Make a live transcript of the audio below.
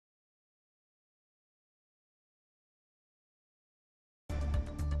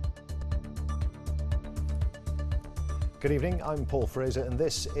Good evening, I'm Paul Fraser and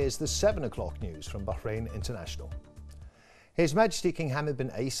this is the 7 o'clock news from Bahrain International. His Majesty King Hamad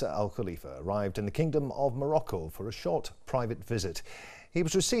bin Isa Al Khalifa arrived in the Kingdom of Morocco for a short private visit. He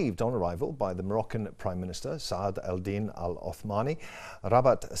was received on arrival by the Moroccan Prime Minister Saad al-Din al-Othmani,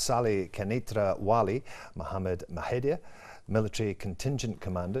 Rabat Saleh Kenitra Wali, Mohammed Mahadia, Military Contingent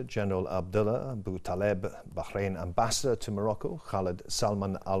Commander General Abdullah Boutaleb, Bahrain Ambassador to Morocco Khalid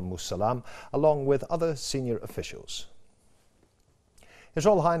Salman al-Musallam, along with other senior officials. His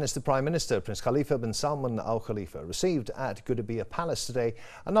Royal Highness the Prime Minister, Prince Khalifa bin Salman Al Khalifa, received at Gudaibiya Palace today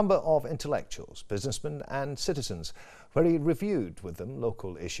a number of intellectuals, businessmen and citizens, where he reviewed with them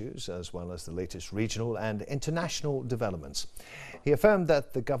local issues as well as the latest regional and international developments. He affirmed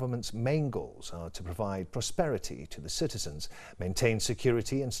that the government's main goals are to provide prosperity to the citizens, maintain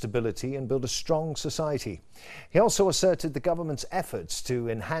security and stability and build a strong society. He also asserted the government's efforts to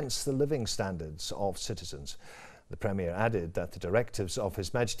enhance the living standards of citizens. The Premier added that the directives of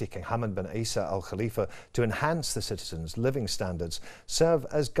His Majesty King Hamad bin Isa Al Khalifa to enhance the citizens' living standards serve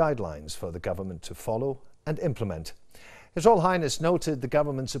as guidelines for the government to follow and implement. His Royal Highness noted the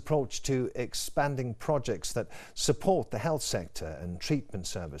government's approach to expanding projects that support the health sector and treatment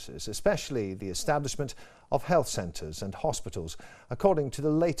services, especially the establishment of health centres and hospitals according to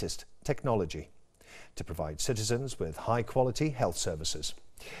the latest technology, to provide citizens with high-quality health services.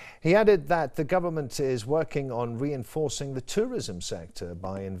 He added that the government is working on reinforcing the tourism sector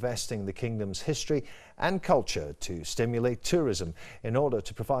by investing the kingdom's history and culture to stimulate tourism in order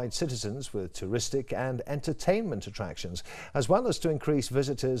to provide citizens with touristic and entertainment attractions, as well as to increase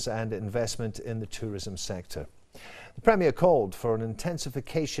visitors and investment in the tourism sector. The Premier called for an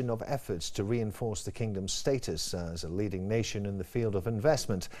intensification of efforts to reinforce the kingdom's status as a leading nation in the field of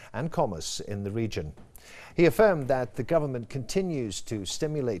investment and commerce in the region. He affirmed that the government continues to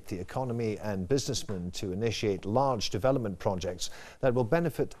stimulate the economy and businessmen to initiate large development projects that will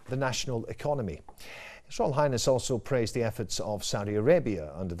benefit the national economy. His Royal Highness also praised the efforts of Saudi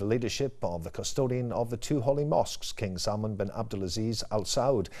Arabia under the leadership of the custodian of the two holy mosques, King Salman bin Abdulaziz Al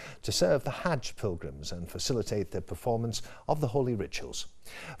Saud, to serve the Hajj pilgrims and facilitate the performance of the holy rituals.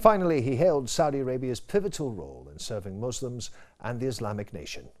 Finally, he hailed Saudi Arabia's pivotal role in serving Muslims and the Islamic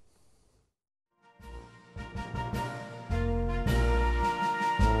nation.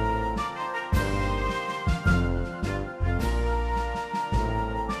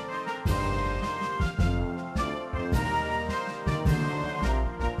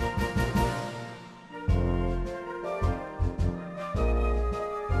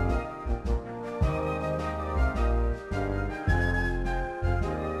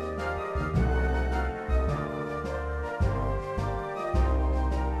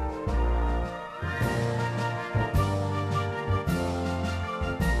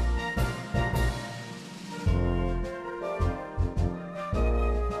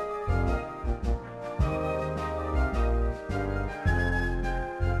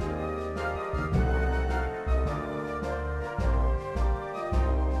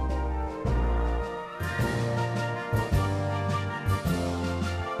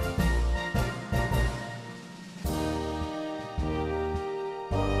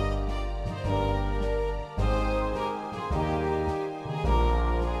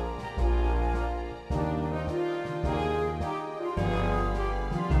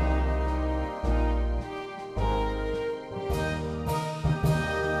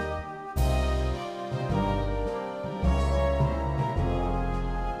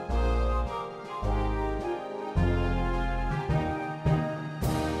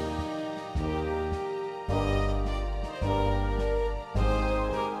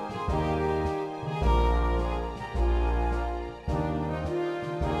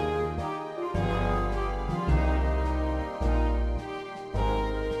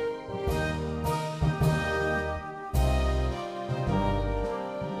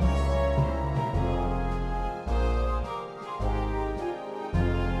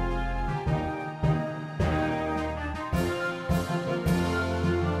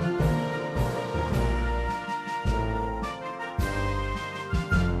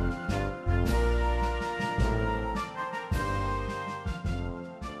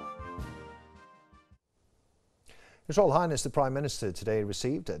 His Royal Highness the Prime Minister today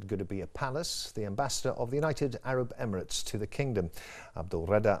received at Gudaibiya Palace the Ambassador of the United Arab Emirates to the Kingdom, Abdul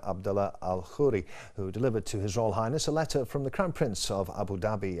Reda Abdullah Al Khoury, who delivered to His Royal Highness a letter from the Crown Prince of Abu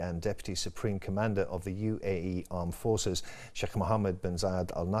Dhabi and Deputy Supreme Commander of the UAE Armed Forces, Sheikh Mohammed bin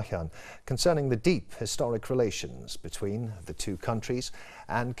Zayed Al Nahyan, concerning the deep historic relations between the two countries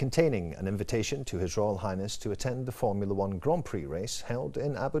and containing an invitation to His Royal Highness to attend the Formula One Grand Prix race held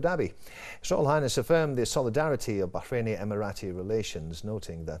in Abu Dhabi. His Royal Highness affirmed the solidarity of Bahraini-Emirati relations,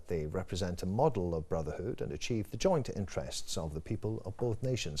 noting that they represent a model of brotherhood and achieve the joint interests of the people of both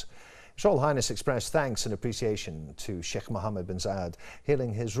nations. His Royal Highness expressed thanks and appreciation to Sheikh Mohammed bin Zayed,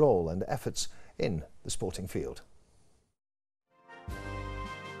 hailing his role and efforts in the sporting field.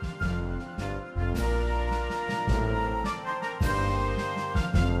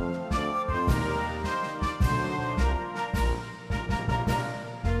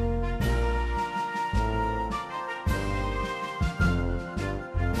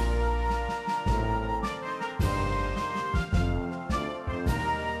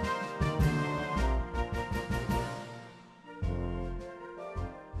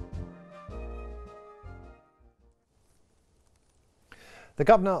 The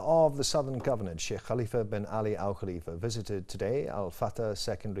Governor of the Southern Governorate, Sheikh Khalifa bin Ali Al Khalifa, visited today Al Fatah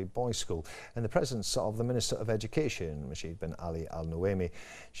Secondary Boys School in the presence of the Minister of Education, Rashid bin Ali Al Nuaimi.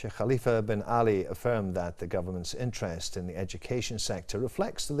 Sheikh Khalifa bin Ali affirmed that the government's interest in the education sector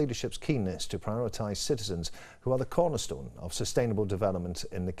reflects the leadership's keenness to prioritise citizens who are the cornerstone of sustainable development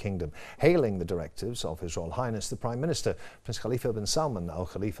in the kingdom. Hailing the directives of His Royal Highness the Prime Minister, Prince Khalifa bin Salman Al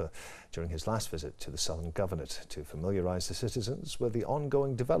Khalifa, during his last visit to the Southern Governorate to familiarise the citizens with the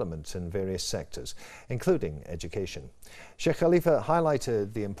ongoing development in various sectors, including education. Sheikh Khalifa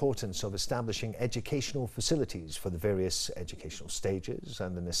highlighted the importance of establishing educational facilities for the various educational stages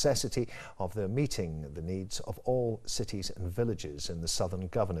and the necessity of their meeting the needs of all cities and villages in the Southern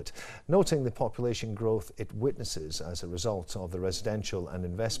Governorate, noting the population growth it witnesses as a result of the residential and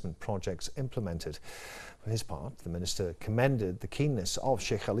investment projects implemented. For his part, the Minister commended the keenness of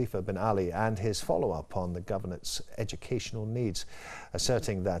Sheikh Khalifa bin Ali and his follow-up on the Governorate's educational needs,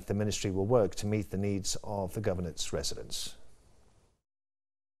 asserting that the Ministry will work to meet the needs of the Governorate's residents.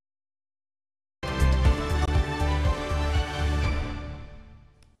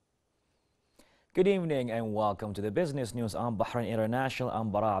 Good evening and welcome to the business news on Bahrain International. I'm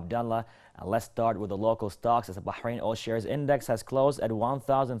Bara Abdallah, and let's start with the local stocks as the Bahrain All Shares Index has closed at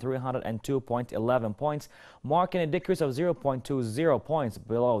 1,302.11 points, marking a decrease of 0.20 points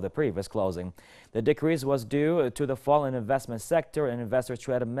below the previous closing. The decrease was due to the fall in investment sector, and investors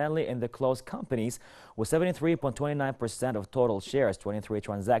traded mainly in the closed companies with 73.29% of total shares. 23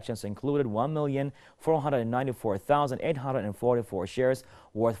 transactions included 1,494,844 shares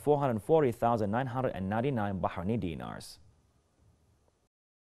worth 440,999 Bahraini dinars.